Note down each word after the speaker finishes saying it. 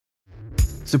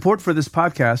Support for this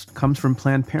podcast comes from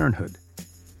Planned Parenthood.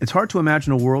 It's hard to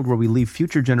imagine a world where we leave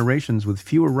future generations with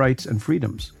fewer rights and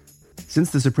freedoms.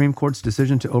 Since the Supreme Court's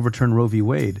decision to overturn Roe v.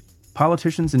 Wade,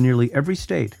 politicians in nearly every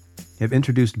state have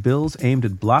introduced bills aimed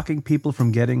at blocking people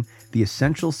from getting the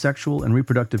essential sexual and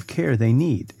reproductive care they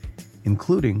need,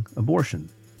 including abortion.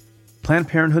 Planned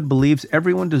Parenthood believes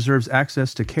everyone deserves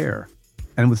access to care,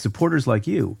 and with supporters like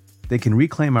you, they can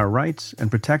reclaim our rights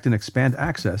and protect and expand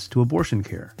access to abortion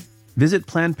care. Visit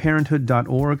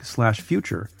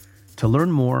PlannedParenthood.org/future to learn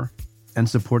more and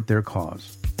support their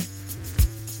cause.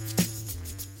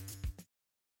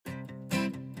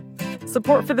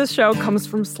 Support for this show comes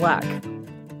from Slack.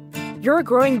 You're a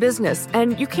growing business,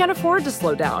 and you can't afford to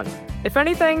slow down. If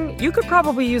anything, you could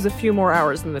probably use a few more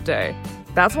hours in the day.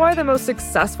 That's why the most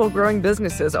successful growing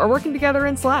businesses are working together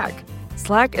in Slack.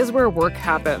 Slack is where work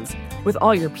happens, with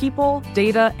all your people,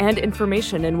 data, and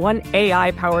information in one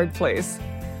AI-powered place.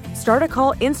 Start a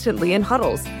call instantly in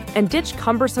huddles and ditch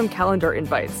cumbersome calendar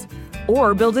invites.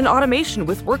 Or build an automation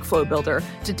with Workflow Builder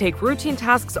to take routine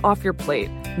tasks off your plate.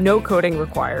 No coding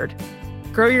required.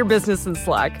 Grow your business in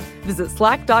Slack. Visit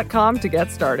slack.com to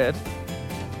get started.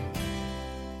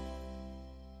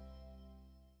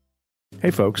 Hey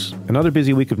folks, another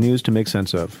busy week of news to make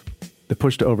sense of. The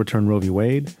push to overturn Roe v.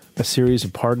 Wade, a series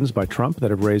of pardons by Trump that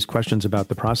have raised questions about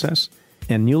the process,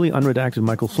 and newly unredacted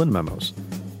Michael Flynn memos.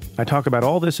 I talk about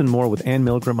all this and more with Ann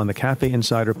Milgram on the Cafe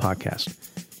Insider podcast.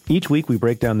 Each week we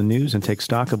break down the news and take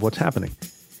stock of what's happening.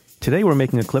 Today we're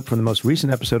making a clip from the most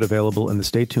recent episode available in the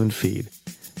Stay Tuned feed.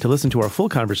 To listen to our full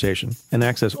conversation and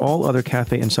access all other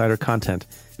Cafe Insider content,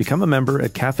 become a member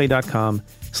at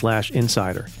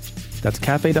cafe.com/insider. That's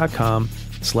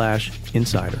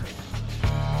cafe.com/insider.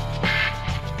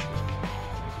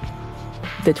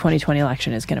 The 2020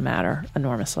 election is going to matter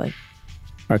enormously. All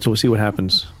right, so we'll see what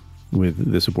happens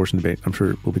with this abortion debate. I'm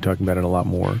sure we'll be talking about it a lot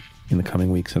more in the coming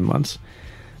weeks and months.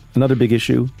 Another big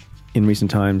issue in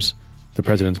recent times, the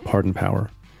president's pardon power.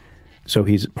 So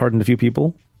he's pardoned a few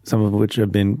people, some of which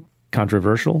have been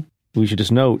controversial. We should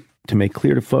just note, to make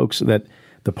clear to folks, that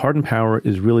the pardon power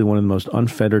is really one of the most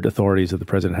unfettered authorities that the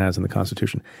president has in the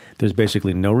Constitution. There's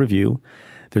basically no review.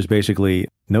 There's basically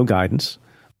no guidance.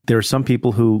 There are some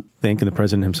people who think, and the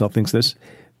president himself thinks this,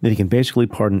 that he can basically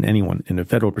pardon anyone in a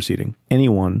federal proceeding,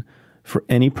 anyone for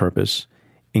any purpose,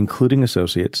 including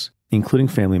associates, including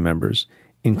family members,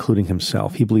 including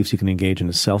himself. He believes he can engage in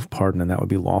a self-pardon, and that would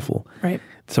be lawful. Right.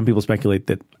 Some people speculate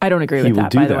that I don't agree with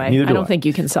that, by the way. Neither do I don't think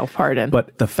you can self-pardon.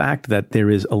 But the fact that there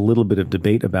is a little bit of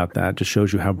debate about that just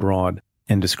shows you how broad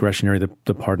and discretionary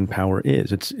the pardon power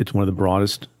is. It's one of the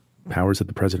broadest powers that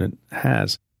the president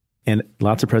has. And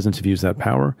lots of presidents have used that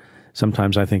power.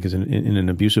 Sometimes I think is in an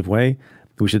abusive way.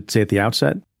 We should say at the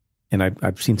outset, and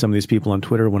I've seen some of these people on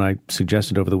Twitter when I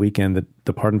suggested over the weekend that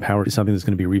the pardon power is something that's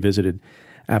going to be revisited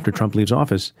after Trump leaves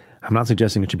office. I'm not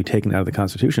suggesting it should be taken out of the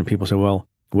Constitution. People say, well,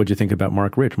 what'd you think about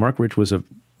Mark Rich? Mark Rich was a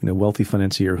wealthy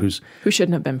financier who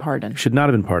shouldn't have been pardoned. Should not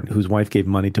have been pardoned, whose wife gave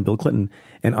money to Bill Clinton.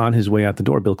 And on his way out the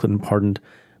door, Bill Clinton pardoned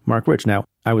Mark Rich. Now,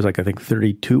 I was I think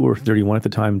 32 or 31 at the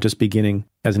time, just beginning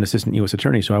as an assistant U.S.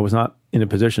 attorney. So I was not in a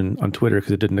position on Twitter,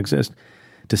 because it didn't exist,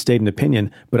 to state an opinion.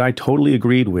 But I totally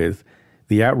agreed with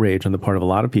the outrage on the part of a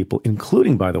lot of people,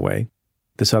 including, by the way,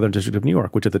 the Southern District of New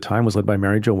York, which at the time was led by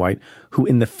Mary Jo White, who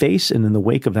in the face and in the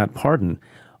wake of that pardon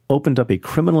opened up a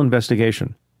criminal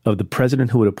investigation of the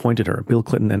president who had appointed her, Bill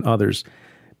Clinton and others,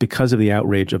 because of the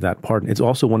outrage of that pardon. It's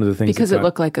also one of the things... Because it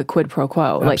looked like a quid pro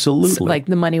quo. Absolutely. Like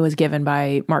the money was given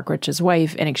by Mark Rich's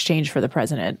wife in exchange for the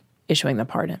president issuing the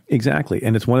pardon. Exactly.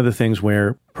 And it's one of the things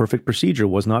where perfect procedure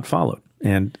was not followed.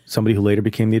 And somebody who later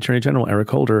became the Attorney General, Eric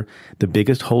Holder, the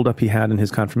biggest holdup he had in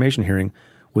his confirmation hearing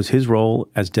was his role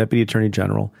as Deputy Attorney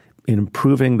General in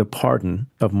improving the pardon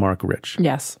of Mark Rich.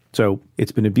 Yes. So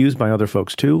it's been abused by other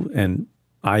folks too, and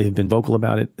I have been vocal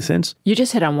about it since. You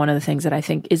just hit on one of the things that I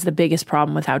think is the biggest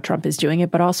problem with how Trump is doing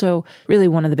it, but also really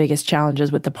one of the biggest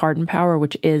challenges with the pardon power,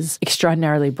 which is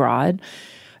extraordinarily broad.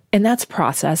 And that's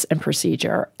process and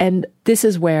procedure. And this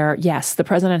is where, yes, the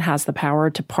president has the power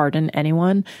to pardon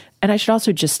anyone. And I should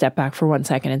also just step back for 1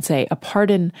 second and say a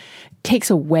pardon takes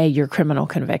away your criminal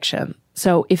conviction.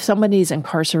 So if somebody's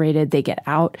incarcerated, they get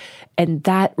out and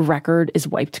that record is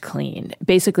wiped clean.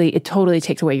 Basically, it totally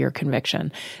takes away your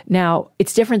conviction. Now,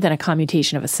 it's different than a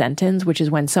commutation of a sentence, which is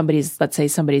when let's say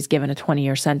somebody's given a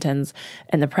 20-year sentence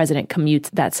and the president commutes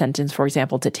that sentence, for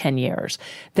example, to 10 years.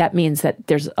 That means that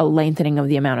there's a lengthening of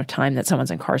the amount of time that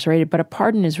someone's incarcerated. But a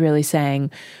pardon is really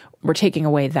saying we're taking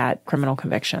away that criminal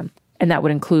conviction. And that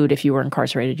would include if you were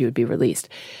incarcerated, you would be released.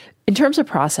 In terms of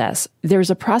process, there's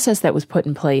a process that was put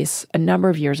in place a number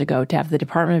of years ago to have the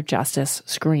Department of Justice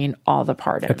screen all the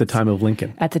pardons. At the time of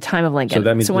Lincoln. At the time of Lincoln. So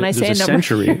that means when I say a number of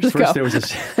years ago.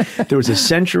 First there was a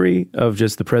century of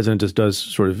just the president just does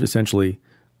sort of essentially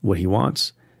what he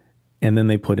wants. And then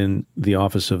they put in the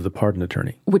office of the pardon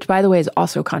attorney. Which, by the way, is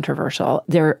also controversial.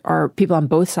 There are people on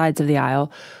both sides of the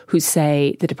aisle who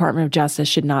say the Department of Justice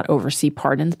should not oversee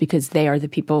pardons because they are the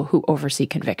people who oversee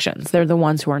convictions. They're the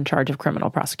ones who are in charge of criminal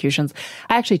prosecutions.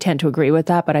 I actually tend to agree with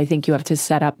that, but I think you have to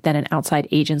set up then an outside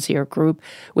agency or group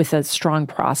with a strong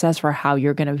process for how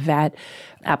you're going to vet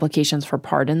applications for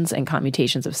pardons and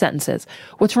commutations of sentences.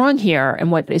 What's wrong here,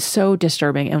 and what is so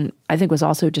disturbing, and I think was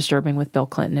also disturbing with Bill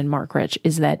Clinton and Mark Rich,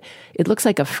 is that it looks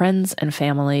like a friends and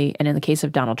family, and in the case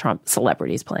of Donald Trump,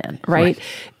 celebrities plan, right?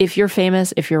 If you're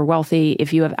famous, if you're wealthy,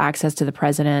 if you have access to the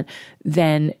president,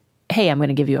 then, hey, I'm going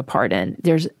to give you a pardon.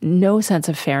 There's no sense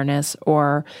of fairness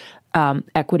or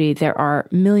equity. There are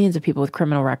millions of people with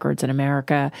criminal records in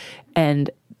America,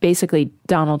 and basically,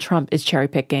 Donald Trump is cherry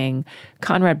picking.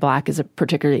 Conrad Black is a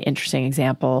particularly interesting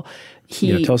example.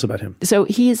 Tell us about him. So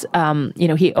he's,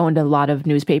 he owned a lot of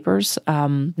newspapers,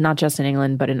 not just in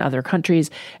England, but in other countries.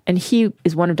 And he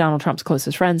is one of Donald Trump's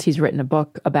closest friends. He's written a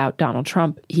book about Donald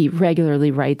Trump. He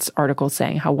regularly writes articles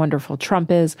saying how wonderful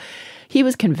Trump is. He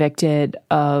was convicted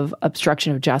of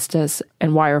obstruction of justice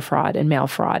and wire fraud and mail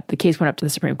fraud. The case went up to the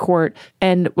Supreme Court.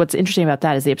 And what's interesting about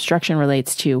that is the obstruction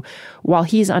relates to, while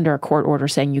he's under a court order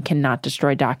saying you cannot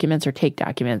destroy documents or take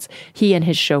documents, he and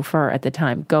his chauffeur at the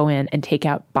time go in and take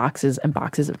out boxes and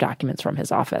boxes of documents from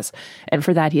his office. And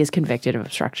for that, he is convicted of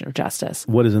obstruction of justice.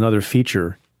 What is another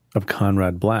feature of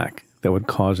Conrad Black that would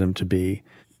cause him to be,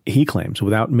 he claims,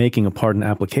 without making a pardon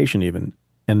application even,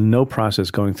 and no process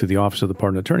going through the office of the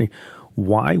pardon attorney,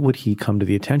 why would he come to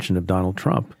the attention of Donald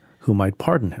Trump, who might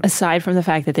pardon him? Aside from the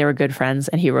fact that they were good friends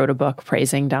and he wrote a book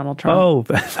praising Donald Trump.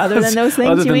 Oh, other than those things,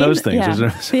 other than you those mean?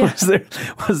 things, Yeah.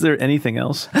 Was there anything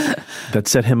else that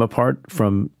set him apart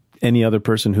from any other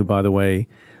person who, by the way,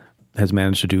 has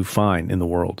managed to do fine in the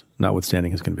world,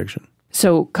 notwithstanding his conviction?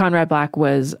 So Conrad Black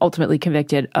was ultimately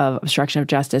convicted of obstruction of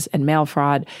justice and mail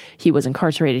fraud. He was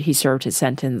incarcerated. He served his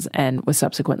sentence and was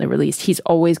subsequently released. He's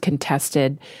always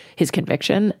contested his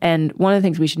conviction. And one of the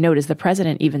things we should note is the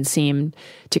president even seemed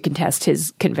to contest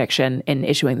his conviction in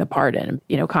issuing the pardon.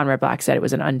 Conrad Black said it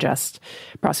was an unjust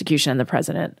prosecution, and the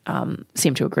president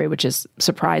seemed to agree, which is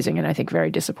surprising and I think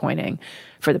very disappointing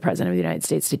for the president of the United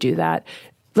States to do that.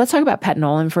 Let's talk about Pat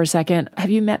Nolan for a second. Have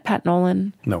you met Pat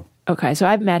Nolan? No. Okay, so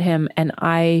I've met him, and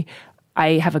I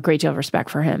have a great deal of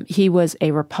respect for him. He was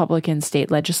a Republican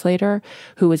state legislator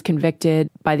who was convicted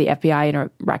by the FBI in a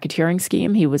racketeering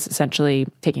scheme. He was essentially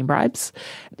taking bribes.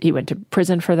 He went to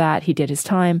prison for that. He did his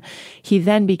time. He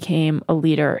then became a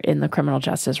leader in the criminal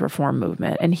justice reform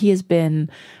movement, and he has been,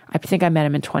 I think I met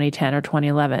him in 2010 or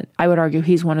 2011. I would argue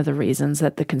he's one of the reasons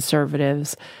that the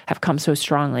conservatives have come so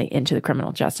strongly into the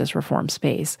criminal justice reform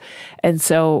space. And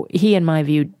so he, in my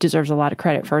view, deserves a lot of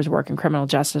credit for his work in criminal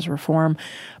justice reform,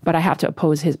 but I have to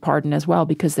oppose his pardon as well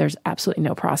because there's absolutely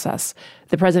no process.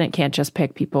 The president can't just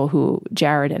pick people who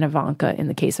Jared and Ivanka, in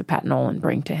the case of Pat Nolan,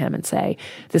 bring to him and say,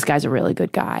 this guy's a really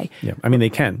good guy. Yeah, I mean, they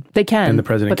can. They can, and the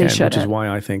president but can, which is why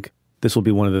I think this will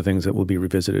be one of the things that will be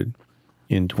revisited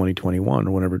in 2021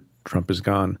 or whenever Trump is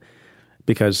gone.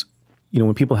 Because,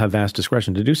 when people have vast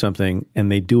discretion to do something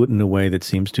and they do it in a way that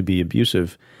seems to be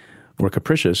abusive or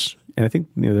capricious, and I think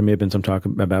there may have been some talk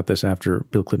about this after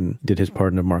Bill Clinton did his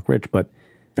pardon of Mark Rich, but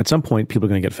at some point people are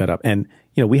going to get fed up. And,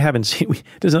 we haven't seen,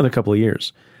 there's another couple of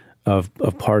years of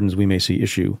pardons we may see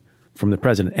issue from the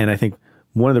president. And I think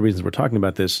one of the reasons we're talking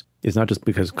about this is not just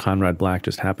because Conrad Black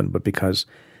just happened, but because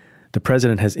the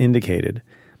president has indicated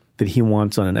that he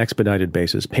wants, on an expedited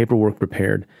basis, paperwork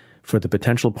prepared for the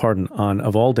potential pardon on,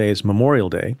 of all days, Memorial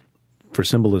Day, for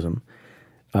symbolism,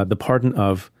 the pardon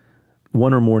of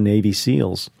one or more Navy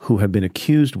SEALs who have been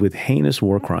accused with heinous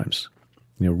war crimes,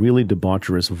 really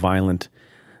debaucherous, violent,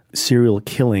 serial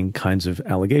killing kinds of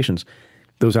allegations.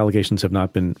 Those allegations have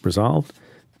not been resolved.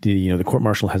 The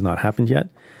court-martial has not happened yet.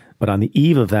 But on the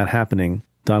eve of that happening,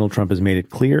 Donald Trump has made it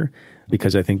clear,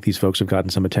 because I think these folks have gotten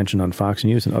some attention on Fox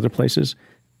News and other places,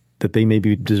 that they may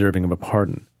be deserving of a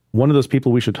pardon. One of those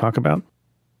people we should talk about,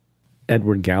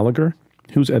 Edward Gallagher.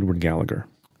 Who's Edward Gallagher?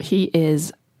 He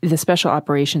is the Special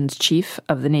Operations Chief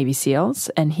of the Navy SEALs,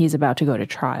 and he's about to go to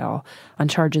trial on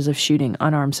charges of shooting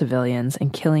unarmed civilians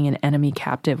and killing an enemy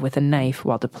captive with a knife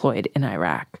while deployed in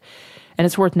Iraq. And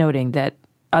it's worth noting that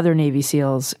other Navy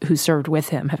SEALs who served with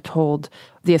him have told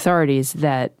the authorities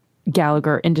that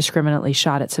Gallagher indiscriminately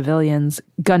shot at civilians,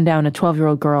 gunned down a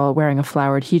 12-year-old girl wearing a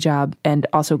flowered hijab, and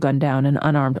also gunned down an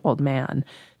unarmed old man.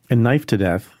 and knifed to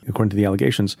death, according to the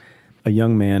allegations, a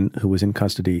young man who was in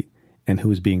custody and who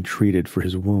was being treated for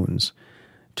his wounds,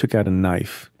 took out a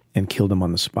knife and killed him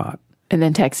on the spot. And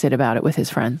then texted about it with his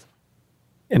friends.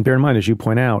 And bear in mind, as you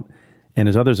point out, and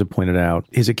as others have pointed out,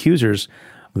 his accusers,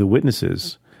 the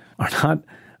witnesses, are not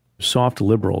soft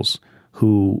liberals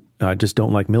who just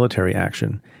don't like military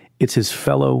action. It's his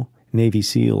fellow Navy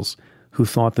SEALs who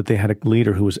thought that they had a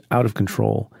leader who was out of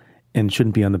control and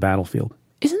shouldn't be on the battlefield.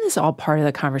 Isn't this all part of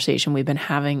the conversation we've been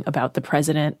having about the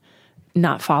president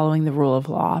not following the rule of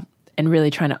law and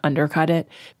really trying to undercut it?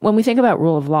 When we think about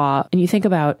rule of law and you think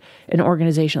about an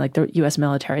organization like the U.S.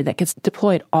 military that gets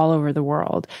deployed all over the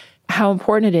world, how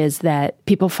important it is that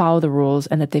people follow the rules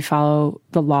and that they follow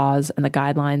the laws and the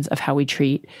guidelines of how we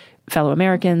treat fellow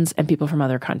Americans and people from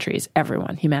other countries,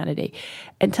 everyone, humanity.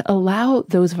 And to allow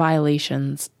those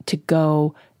violations to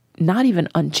go not even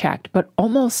unchecked, but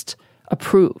almost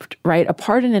approved, right? A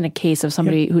pardon in a case of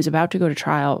somebody who's about to go to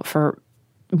trial for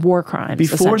war crimes.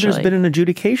 Before there's been an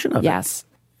adjudication of it. Yes.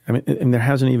 I mean, and there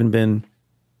hasn't even been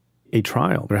a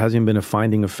trial. There hasn't even been a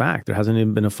finding of fact. There hasn't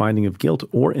even been a finding of guilt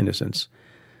or innocence.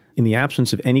 In the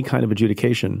absence of any kind of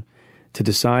adjudication, to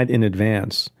decide in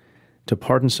advance to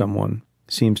pardon someone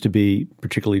seems to be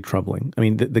particularly troubling. I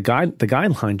mean, the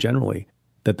guideline generally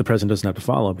that the president doesn't have to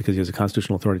follow because he has a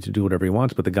constitutional authority to do whatever he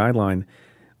wants, but the guideline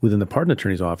within the pardon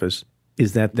attorney's office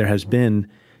is that there has been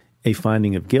a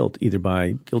finding of guilt, either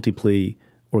by guilty plea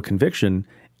or conviction,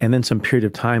 and then some period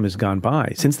of time has gone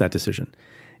by since that decision.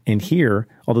 And here,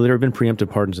 although there have been preemptive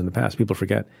pardons in the past, people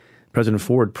forget, President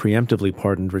Ford preemptively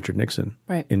pardoned Richard Nixon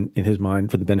in his mind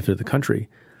for the benefit of the country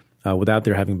without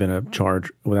there having been a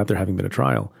charge, without there having been a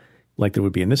trial like there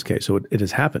would be in this case. So it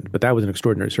has happened, but that was an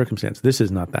extraordinary circumstance. This is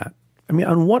not that. I mean,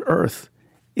 on what earth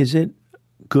is it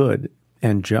good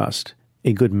and just,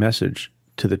 a good message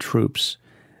to the troops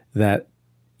that,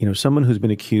 you know, someone who's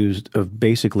been accused of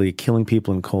basically killing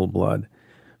people in cold blood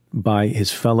by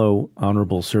his fellow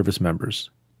honorable service members,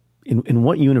 in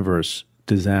what universe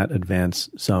does that advance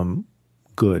some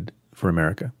good for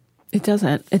America? It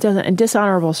doesn't. It doesn't. And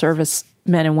dishonorable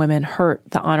servicemen and women hurt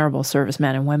the honorable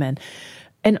servicemen and women.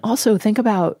 And also think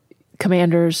about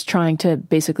commanders trying to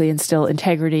basically instill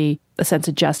integrity, a sense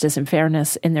of justice and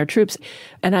fairness in their troops.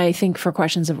 And I think for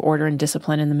questions of order and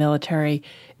discipline in the military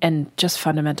and just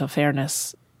fundamental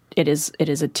fairness, it is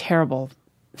a terrible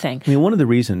thing. I mean, one of the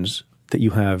reasons that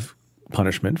you have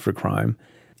punishment for crime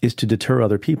is to deter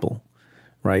other people,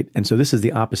 right? And so this is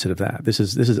the opposite of that. This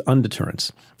is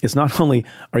undeterrence. It's not only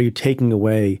are you taking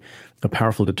away a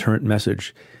powerful deterrent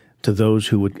message to those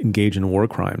who would engage in war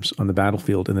crimes on the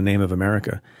battlefield in the name of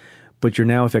America, but you're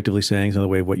now effectively saying, it's another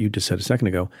way of what you just said a second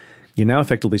ago, you're now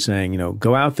effectively saying, you know,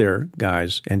 go out there,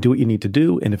 guys, and do what you need to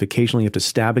do. And if occasionally you have to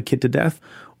stab a kid to death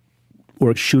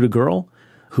or shoot a girl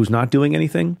who's not doing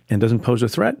anything and doesn't pose a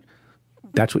threat,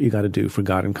 that's what you got to do for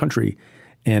God and country.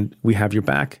 And we have your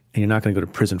back, and you're not going to go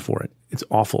to prison for it. It's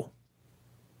awful.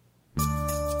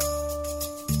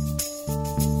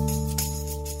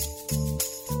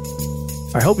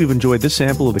 I hope you've enjoyed this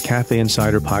sample of the Cafe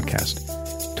Insider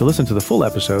podcast. To listen to the full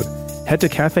episode, head to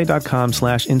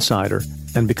cafe.com/insider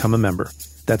and become a member.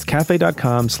 That's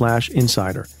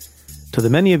cafe.com/insider. To the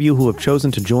many of you who have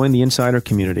chosen to join the Insider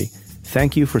community,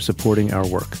 thank you for supporting our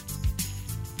work.